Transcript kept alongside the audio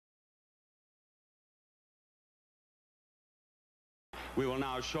We will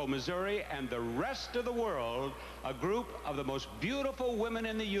now show Missouri and the rest of the world a group of the most beautiful women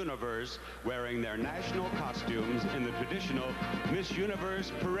in the universe wearing their national costumes in the traditional Miss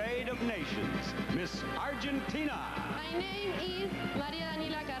Universe Parade of Nations. Miss Argentina. My name is Maria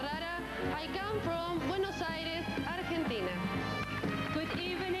Daniela Carrara. I come from Buenos Aires, Argentina. Good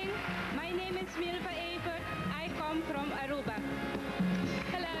evening. My name is Milva Evert. I come from Aruba.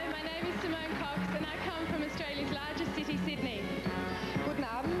 Hello, my name is Simone Cox and I come from Australia's largest city, Sydney. Guten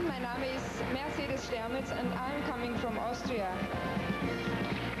Abend, mein Name ist Mercedes Stermitz and I'm coming from Austria.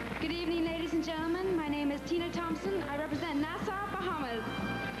 Good evening, ladies and gentlemen. My name is Tina Thompson. I represent Nassau, Bahamas.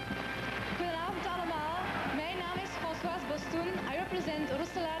 Goedenavond allemaal. Mijn naam is Françoise Bostoun. I represent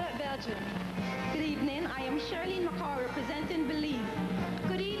Roeselare, Belgium. Good evening. I am Charlene McCall, representing Belize.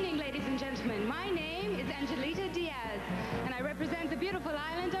 Good evening, ladies and gentlemen. My name is Angelita Diaz, and I represent the beautiful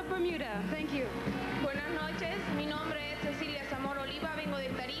island of Bermuda. Thank you. Buenas noches. Mi nombre es Cecilia Zamora Oliva. Vengo de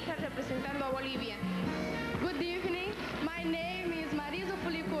Tarija representando a Bolivia. Good evening. My name is Marisa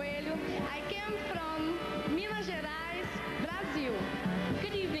Fuli Coelho. I came from Minas Gerais, Brazil.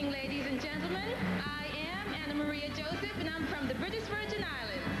 Good evening, ladies and gentlemen. I am Anna Maria Joseph, and I'm from the British Virgin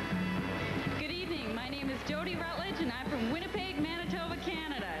Islands. Good evening. My name is Jody Rutledge, and I'm from Winnipeg, Manitoba,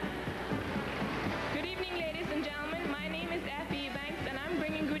 Canada. Good evening, ladies and gentlemen. My name is Abbey Banks, and I'm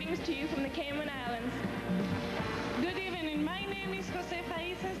bringing greetings to you from the Cayman Islands. Good evening. My name is Josefa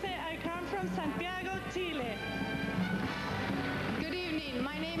Isese. I come from Santiago, Chile. Good evening.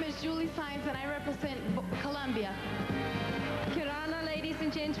 My name is Julie Sainz and I represent Colombia. Kirana, ladies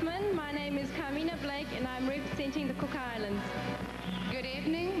and gentlemen. My name is Carmina Blake and I'm representing the Cook Islands. Good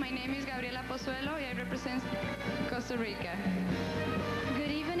evening, my name is Gabriela Pozuelo and I represent Costa Rica.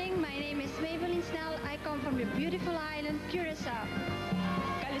 Good evening. My name is Maybelline Snell. I come from the beautiful island, Curacao.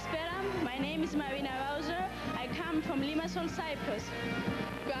 Kalispera. My name is Marina Bowser. I come from Limassol, Cyprus.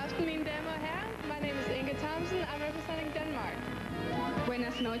 Good afternoon, dames and herren. My name is Inge Thompson. I'm representing Denmark.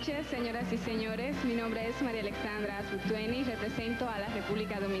 Buenas noches, señoras y señores. Mi nombre es María Alexandra Azutueni. Represento a la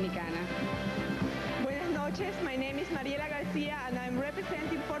República Dominicana. Buenas noches, my name is Mariela García and I'm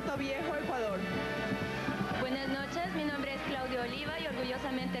representing Puerto Viejo, Ecuador. Buenas noches, mi nombre es Claudia Oliva y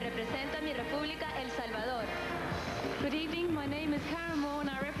orgullosamente represento a mi República, El Salvador. Good evening. My name is Karen Moore and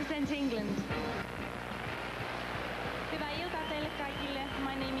I represent England. Hyvää iltaa kaikille.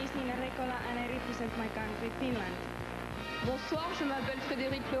 My name is Nina Rekola and I represent my country, Finland. Bonsoir, je m'appelle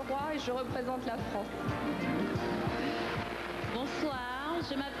Frédéric Leroy et je représente la France. Bonsoir,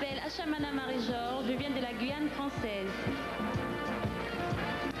 je m'appelle Achamana Marie-Georges. Je viens de la Guyane française.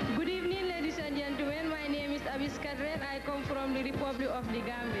 Good evening, ladies and gentlemen. My name is Abbey Scattrel. I come from the Republic of the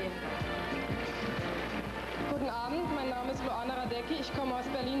Gambia. Guten Abend, mein Name ist Luana Radecki. Ich komme aus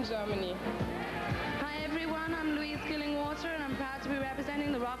Berlin, Germany. Hi everyone, I'm Louise Killingwater and I'm proud to be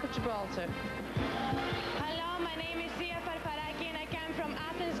representing the Rock of Gibraltar. Hello, my name is Sia Farfaraki and I come from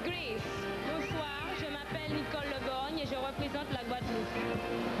Athens, Greece. Bonsoir, je m'appelle Nicole Leborgne et je représente la Guadeloupe.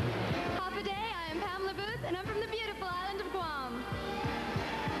 Happy day. I am Pamela Booth and I'm from the beautiful island of Guam.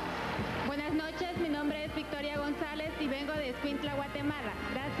 Buenas noches, mi nombre es Victoria González y vengo de Escuintla, Guatemala.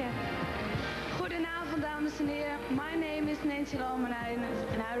 Gracias. Goedenavond, dames en heren. My name is Nancy Lomenijnes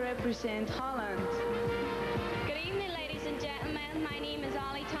and I represent Holland. Good evening, ladies and gentlemen. My name is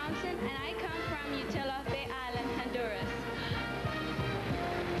Ollie Thompson and I come from Utila Bay Island, Honduras.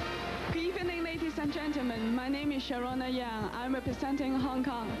 Good evening, ladies and gentlemen. My name is Sharona Yang. I'm representing Hong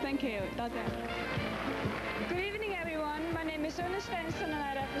Kong. Thank you. That's it. Good evening, everyone. My name is Ernest Svensson and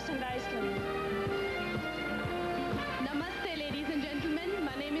I represent Iceland. Namaste, ladies and gentlemen.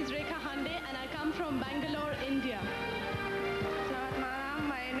 My name is Rekha Hande and I come from Bangalore, India. Selamat malam,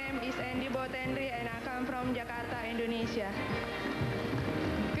 my name is Andy Botendri and I come from Jakarta, Indonesia.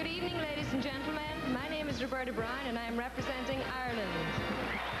 Good evening, ladies and gentlemen. My name is Roberta Bryan and I am representing Ireland.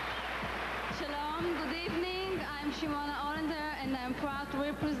 Shalom. Good evening. I'm Shimona Orender and I'm proud to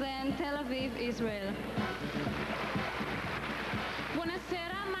represent Tel Aviv, Israel.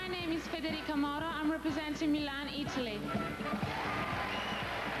 Buonasera, my name is Federica Moro. I'm representing Milan, Italy.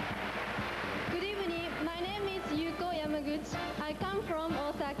 Good evening. My name is Yuko Yamaguchi. I come from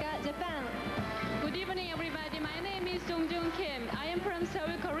Osaka, Japan. Good evening, everybody. My name is Jongjoong Kim. I am from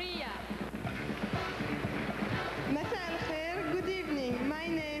Seoul, Korea. مساء الخير, good evening. My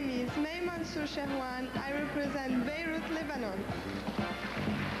name is May Mansour Shahwan. I represent Beirut, Lebanon.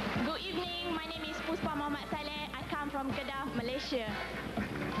 Good evening. My name is Puspa Mohamed Saleh. I come from Kedah, Malaysia.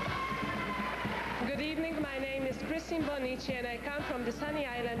 Good evening, my name is Christine Bonici and I come from the sunny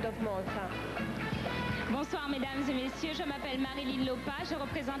island of Malta. Bonsoir, mesdames et messieurs. Je m'appelle Marilyn Lopa. Je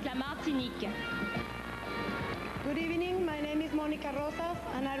représente la Martinique. Good evening, my name is Mónica Rosas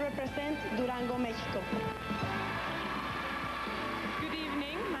and I represent Durango, Mexico. Good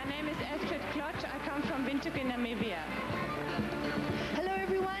evening, my name is Estrid Klotch. I come from Windhoek in Namibia. Hello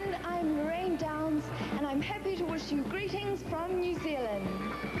everyone, I'm Lorraine Downs and I'm happy to wish you greetings from New Zealand.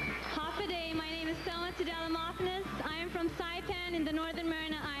 Half a day, my name is Selma Tudela-Martinez. I am from Saipan in the Northern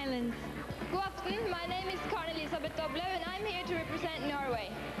Morena Islands. Good afternoon, my name is Karin Elisabeth Doblo and I'm here to represent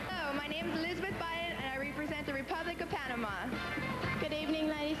Norway. Hello, my name is Elizabeth Biden and I represent the Republic of Panama. Good evening,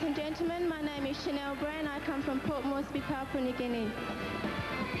 ladies and gentlemen. My name is Chanel Bray and I come from Port Moresby, Papua New Guinea.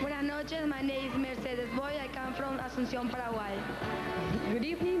 Buenas noches, my name is Mercedes Boy. I come from Asunción, Paraguay. Good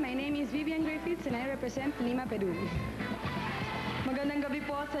evening, my name is Vivian Griffiths and I represent Lima, Peru. Magandang gabi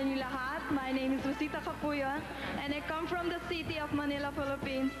po sa inyo lahat. My name is Rosita Capuya and I come from the city of Manila,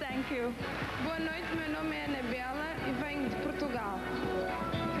 Philippines. Thank you. Boa noite, meu nome é Anabela e venho de Portugal.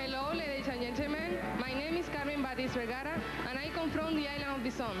 Hello, ladies and gentlemen. My name is Carmen Batis Vergara and I come from the island of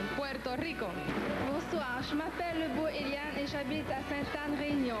Bison, Puerto Rico. Bonsoir, je m'appelle Le Beau Eliane et j'habite à Sainte-Anne,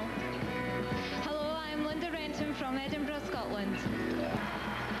 Réunion. Hello, I'm Linda Renton from Edinburgh, Scotland.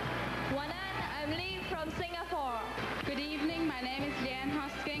 Wanan, I'm Lee from Singapore. Good evening, my name is Leanne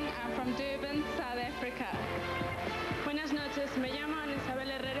Hosking. I'm from Durban, South Africa. Buenas noches, me llamo Ana Isabel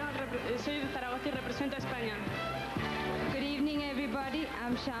Herrero, soy de Zaragoza y represento a España. Good evening, everybody.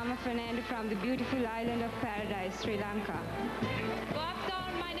 I'm Shama Fernando from the beautiful island of Paradise, Sri Lanka. Good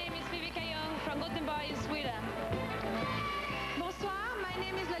afternoon, my name is Vivica Young from Gothenburg in Sweden. Bonsoir, my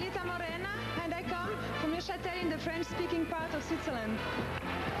name is Lolita Morena and I come from Neuchâtel in the French-speaking part of Switzerland.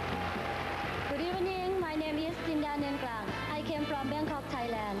 Good evening, my name is Tinda Nenklang. I came from Bangkok,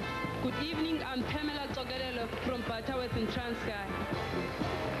 Thailand. Good evening, I'm Pamela Togarello from Patawet in Transkei.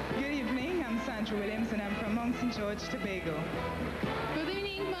 Good evening, I'm Sandra Williams and I'm from Mount St. George, Tobago. Good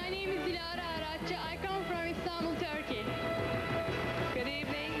evening, my name is Dilara Aracha. I come from Istanbul, Turkey. Good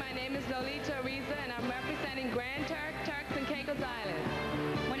evening, my name is Lolita Ariza and I'm representing Grand Turk, Turks and Caicos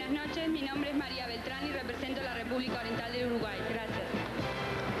Islands. Buenas noches, mi nombre es María Beltrán y represento la República Oriental de Uruguay. Gracias.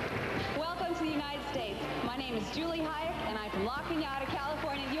 Welcome to the United States. My name is Julie Hayek and I'm from La Cañada,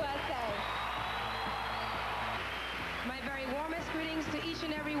 California, USA. My very warmest greetings to each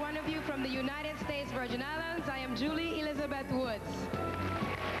and every one of you from the United States Virgin Islands. I am Julie Elizabeth Woods.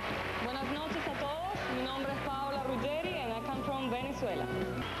 Buenas noches a todos, mi nombre es Paola Ruggeri and I come from Venezuela.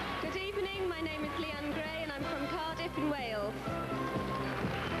 Good evening, my name is Leanne Gray and I'm from Cardiff in Wales.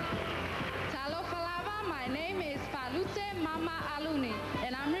 Talo Falava, my name is Falute Mama Aluni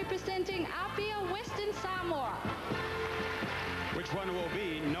and I'm representing Apia, Western Samoa. Which one it will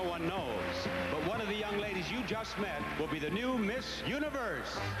be, no one knows. But one of the young ladies you just met will be the new Miss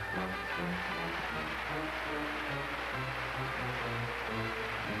Universe.